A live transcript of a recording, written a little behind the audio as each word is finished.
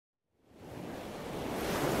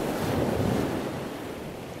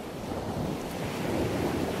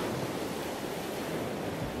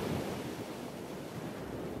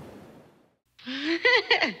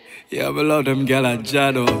Yeah, I love them girl at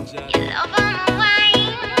Jado. You love on my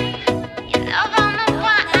wine. You love on my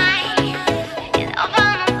wine. You love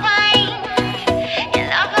on my wine. You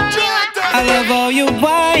love on me wine. I love all your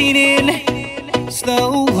whining,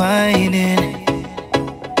 slow whining.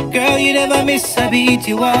 Girl, you never miss a beat,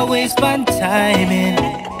 you always find timing.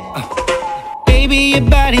 Baby, your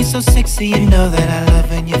body's so sexy, you know that I love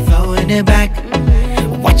when you're throwing it back.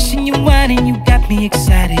 Watching you whining, you got me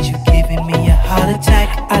excited, you giving me a heart attack.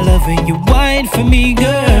 I love when you whine for me,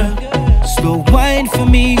 girl. Slow whine for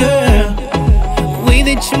me, girl. The way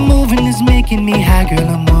that you're moving is making me high, girl,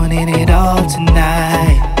 I'm wanting it all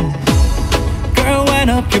tonight. Girl, wind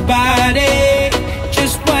up your body,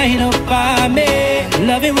 just wind up by me.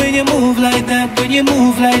 Love it when you move like that, when you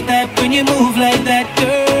move like that, when you move like that,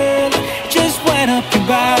 girl. Just wind up your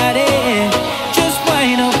body, just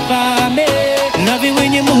wind up by me. Love it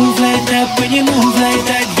when you move like that, when you move like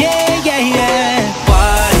that, yeah, yeah, yeah.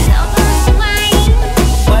 Why? Love on my wine.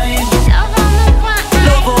 Wine, Love on my wine.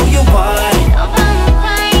 love all your wine, Love on my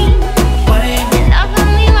wine. wine, Love on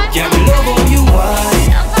me wine. yeah, me love all you wine,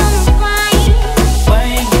 Love on my wine.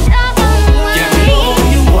 wine, Love on my wine. yeah, me love all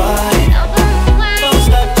you wine. Love on my wine. Don't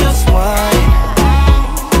stop, just wine.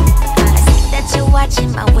 I see that you're watching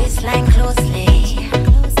my waistline closely.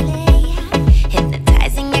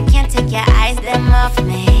 Hypnotizing, you can't take your eyes them off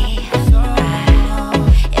me.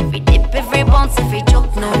 Every dip, every bounce, every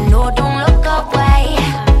joke, no, no, don't look away.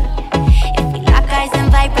 If we lock eyes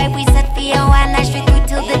and vibe right, we set for your one night straight through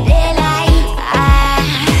till the daylight.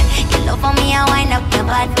 You love on me, I wind up your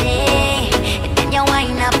body, and then you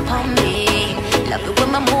wind up on me. Love it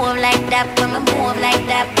when we move like that, when we move like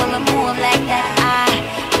that, when we move like that.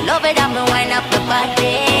 Love it, I'm gonna wind up your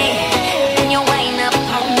body, then you wind up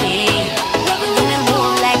on me. Love it when we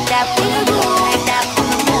move like that, when we move like that, when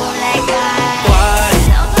we move like that. Why?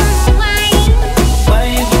 Love on my wine.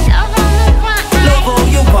 Wine, Love on my wine. love all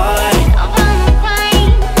your wine, Love on my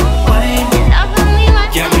wine. wine, Love on me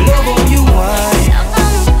wine. yeah, me love all you wine, Love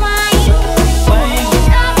on my wine. wine.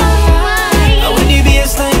 Love on my wine. I when you be a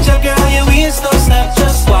slang job, girl, your waist don't stop,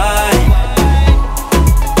 just wine.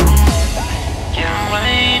 Yeah,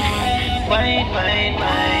 wine, wine, wine,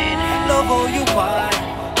 wine. Love all you wine,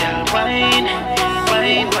 yeah, wine,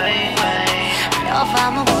 wine, wine, wine. Love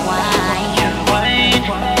on my wine. Yeah, wine,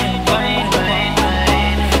 wine, wine,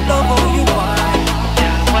 wine. Love all you wine,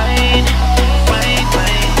 yeah, wine, wine,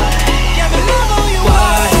 wine, wine. Yeah, me love all you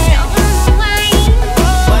wine, Love on my wine.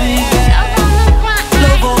 wine. Love on my wine.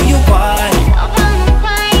 Love all you wine, Love on my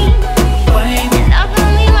wine. wine. Love on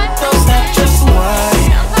me wine. Don't stop, just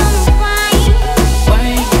wine, Love on my wine.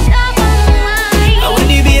 wine. Love on my wine. I when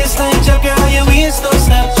you be a slang job, girl, your waist don't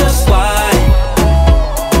stop, just wine,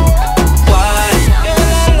 wine.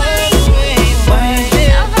 Wine,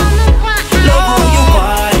 Love on my wine. love all you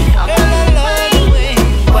wine, Love on my wine.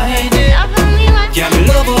 wine. Love on me wine. Yeah, me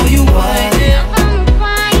love all you wine. Love